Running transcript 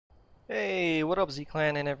Hey, what up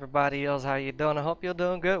Z-Clan and everybody else, how you doing? I hope you're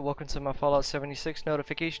doing good. Welcome to my Fallout 76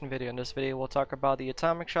 notification video. In this video, we'll talk about the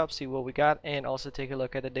atomic shop, see what we got, and also take a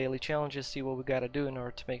look at the daily challenges, see what we gotta do in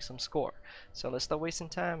order to make some score. So let's stop wasting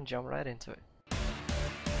time and jump right into it.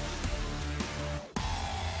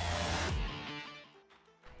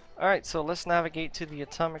 Alright, so let's navigate to the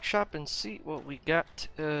atomic shop and see what we got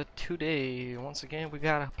today. Once again, we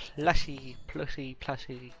got a plushie.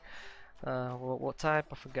 What type?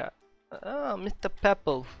 I forgot. Mr.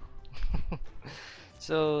 Pebbles.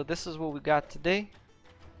 So this is what we got today,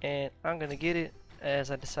 and I'm gonna get it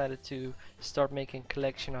as I decided to start making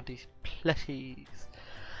collection of these plushies.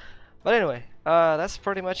 But anyway, that's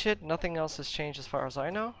pretty much it. Nothing else has changed as far as I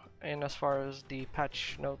know, and as far as the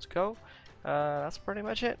patch notes go, that's pretty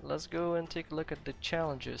much it. Let's go and take a look at the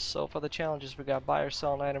challenges. So for the challenges, we got buy or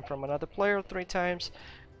sell an item from another player 3 times.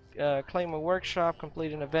 Claim a workshop,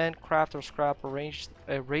 complete an event, craft or scrap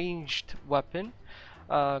a ranged weapon.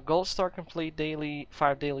 Gold star, complete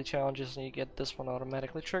 5 daily challenges and you get this one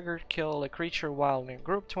automatically triggered. Kill a creature while in a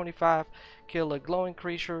group 25. Kill a glowing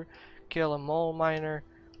creature. Kill a mole miner.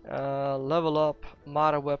 Level up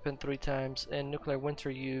Mata weapon 3 times, and nuclear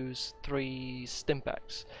winter use 3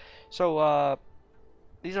 stimpaks. So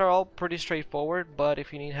these are all pretty straightforward, but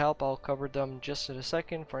if you need help, I'll cover them just in a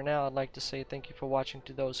second. For now, I'd like to say thank you for watching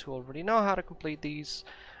to those who already know how to complete these,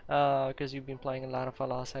 because you've been playing a lot of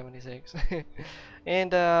Fallout 76.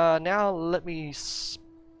 And now let me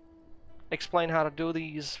explain how to do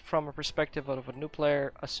these from a perspective of a new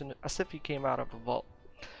player, as if you came out of a vault.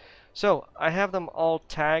 So I have them all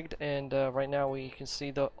tagged, and right now we can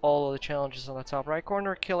see all of the challenges on the top right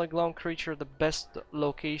corner. Kill a glowing creature. The best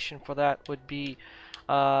location for that would be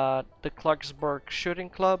the Clarksburg Shooting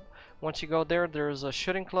Club. Once you go there, there's a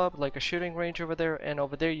shooting club, like a shooting range over there, and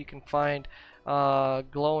over there you can find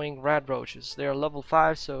glowing rad roaches. They are level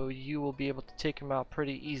 5, so you will be able to take them out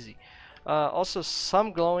pretty easy. Also,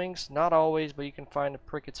 some glowings, not always, but you can find at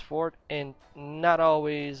Prickett's Fort, and not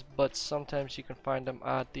always, but sometimes you can find them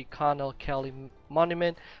at the Connell Kelly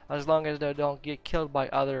Monument, as long as they don't get killed by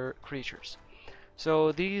other creatures.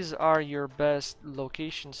 So these are your best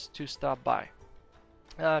locations to stop by.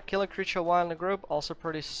 Kill a creature while in the group, also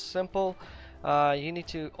pretty simple. You need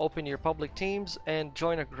to open your public teams and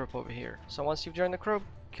join a group over here. So once you've joined the group,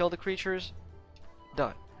 kill the creatures,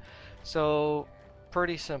 done. So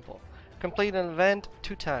pretty simple. Complete an event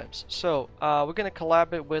 2 times. So we're gonna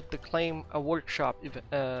collab it with the claim a workshop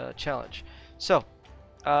challenge. So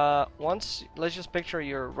let's just picture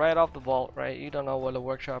you're right off the vault, right? You don't know what a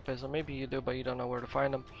workshop is, or maybe you do, but you don't know where to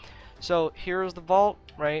find them. So here's the vault,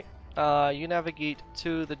 right? You navigate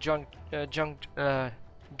to the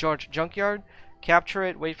George Junkyard, capture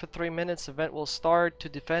it, wait for 3 minutes, event will start. To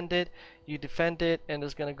defend it, you defend it, and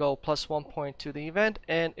it's gonna go +1 point to the event,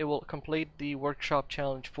 and it will complete the workshop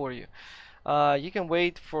challenge for you. You can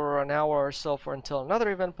wait for an hour or so until another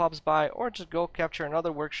event pops by, or just go capture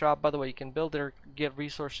another workshop. By the way, you can build there, get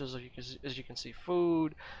resources, as you can see,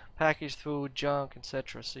 food, packaged food, junk,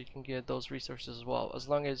 etc. So you can get those resources as well, as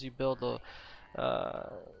long as you build a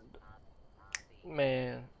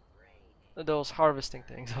man, those harvesting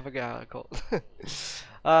things. I forgot how they're called.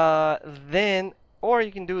 Then, or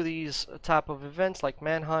you can do these type of events like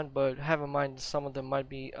manhunt, but have in mind some of them might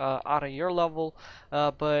be out of your level.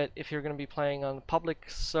 But if you're going to be playing on a public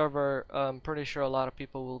server, I'm pretty sure a lot of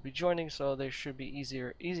people will be joining, so they should be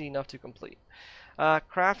easy enough to complete.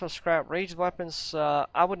 Craft or scrap ranged weapons.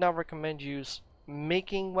 I would not recommend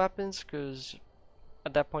making weapons, because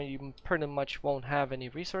at that point you pretty much won't have any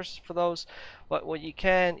resources for those. But what you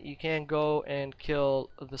can go and kill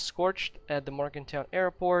the Scorched at the Morgantown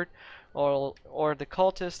Airport, or the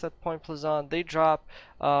cultists at Point Pleasant. They drop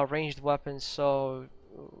ranged weapons, so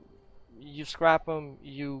you scrap them,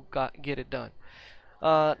 you get it done.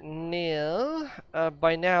 By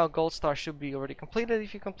now Gold Star should be already completed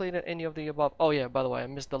if you completed any of the above. Oh yeah, by the way, I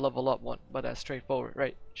missed the level up one, but that's straightforward,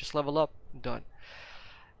 right? Just level up, done.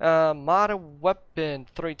 Mod a weapon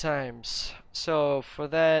 3 times. So for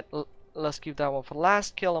that, let's keep that one for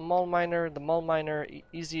last. Kill a mole miner. The mole miner,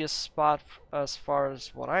 easiest spot as far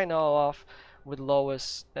as what I know of, with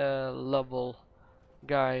lowest level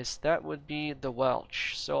guys, that would be the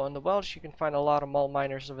Welch. So on the Welch you can find a lot of mole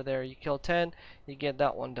miners over there. You kill 10, you get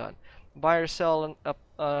that one done. Buy or sell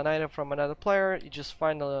an item from another player. You just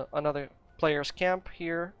find another player's camp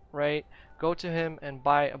here, right? Go to him and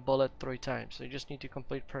buy a bullet 3 times. So you just need to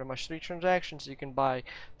complete pretty much 3 transactions. You can buy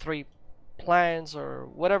 3 plans, or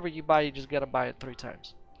whatever you buy, you just gotta buy it 3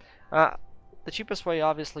 times. The cheapest way,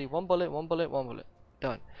 obviously, 1 bullet, 1 bullet, 1 bullet,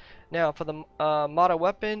 done. Now for the Mata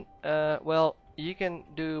weapon, well, you can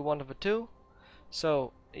do one of the two.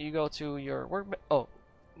 So you go to your oh,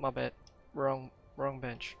 my bad, wrong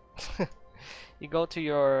bench. You go to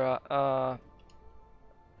your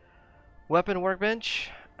weapon workbench.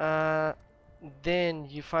 Then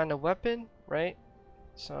you find a weapon, right?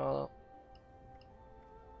 So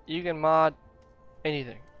you can mod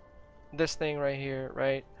anything. This thing right here,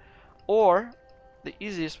 right? Or the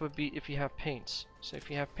easiest would be if you have paints. So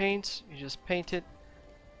if you have paints, you just paint it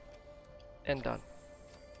and done.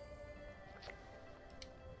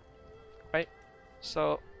 Right?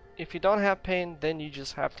 So if you don't have paint, then you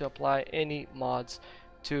just have to apply any mods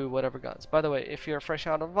to whatever guns. By the way, if you're fresh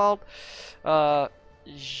out of Vault,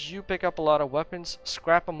 you pick up a lot of weapons,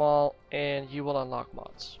 scrap them all, and you will unlock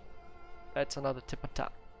mods. That's another tip of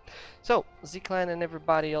top. So, Z-Clan and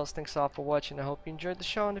everybody else, thanks all for watching. I hope you enjoyed the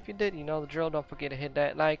show, and if you did, you know the drill. Don't forget to hit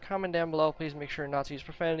that like, comment down below. Please make sure not to use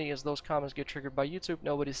profanity, as those comments get triggered by YouTube.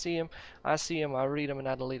 Nobody see them. I see them, I read them, and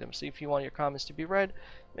I delete them. So if you want your comments to be read,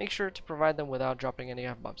 make sure to provide them without dropping any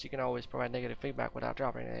F-bombs. You can always provide negative feedback without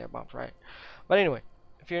dropping any F-bombs, right? But anyway,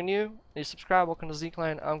 if you're new, please subscribe. Welcome to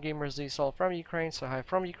Z-Clan. I'm Gamer Z Soul from Ukraine, so hi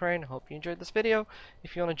from Ukraine. Hope you enjoyed this video.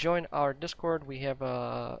 If you want to join our Discord, we have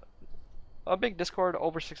a big Discord,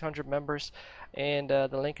 over 600 members, and the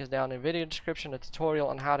link is down in the video description. A tutorial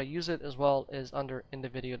on how to use it as well is in the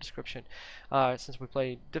video description. Since we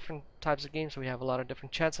play different types of games, we have a lot of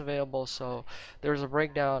different chats available, so there's a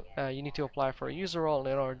breakdown. You need to apply for a user role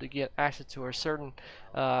in order to get access to a certain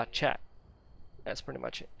chat. That's pretty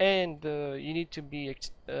much it. And you need to be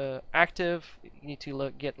active. You need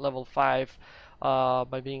to get level 5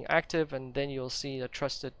 by being active, and then you'll see the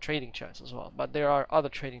trusted trading chats as well. But there are other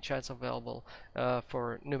trading chats available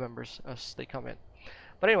for new members as they come in.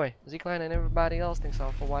 But anyway, Z-Clan and everybody else, thanks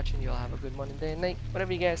all for watching. You all have a good morning, day, and night,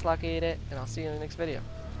 whatever you guys like it at, and I'll see you in the next video.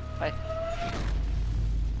 Bye.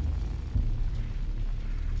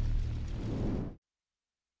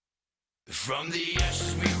 From the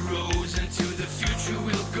ashes we rose, into the future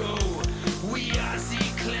we'll go. We are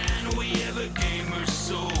Z-Clan, we have a gamer's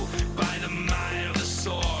soul. By the might of the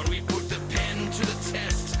sword, we put the pen to the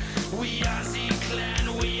test. We are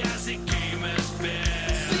Z-Clan, we are Z-Gamers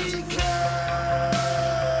best. Z-Clan,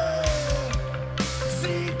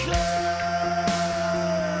 Z-Clan.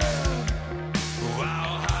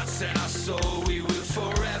 Our hearts and our soul, we will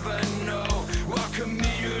forever know. Our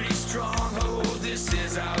community stronghold, this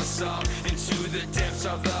is our song.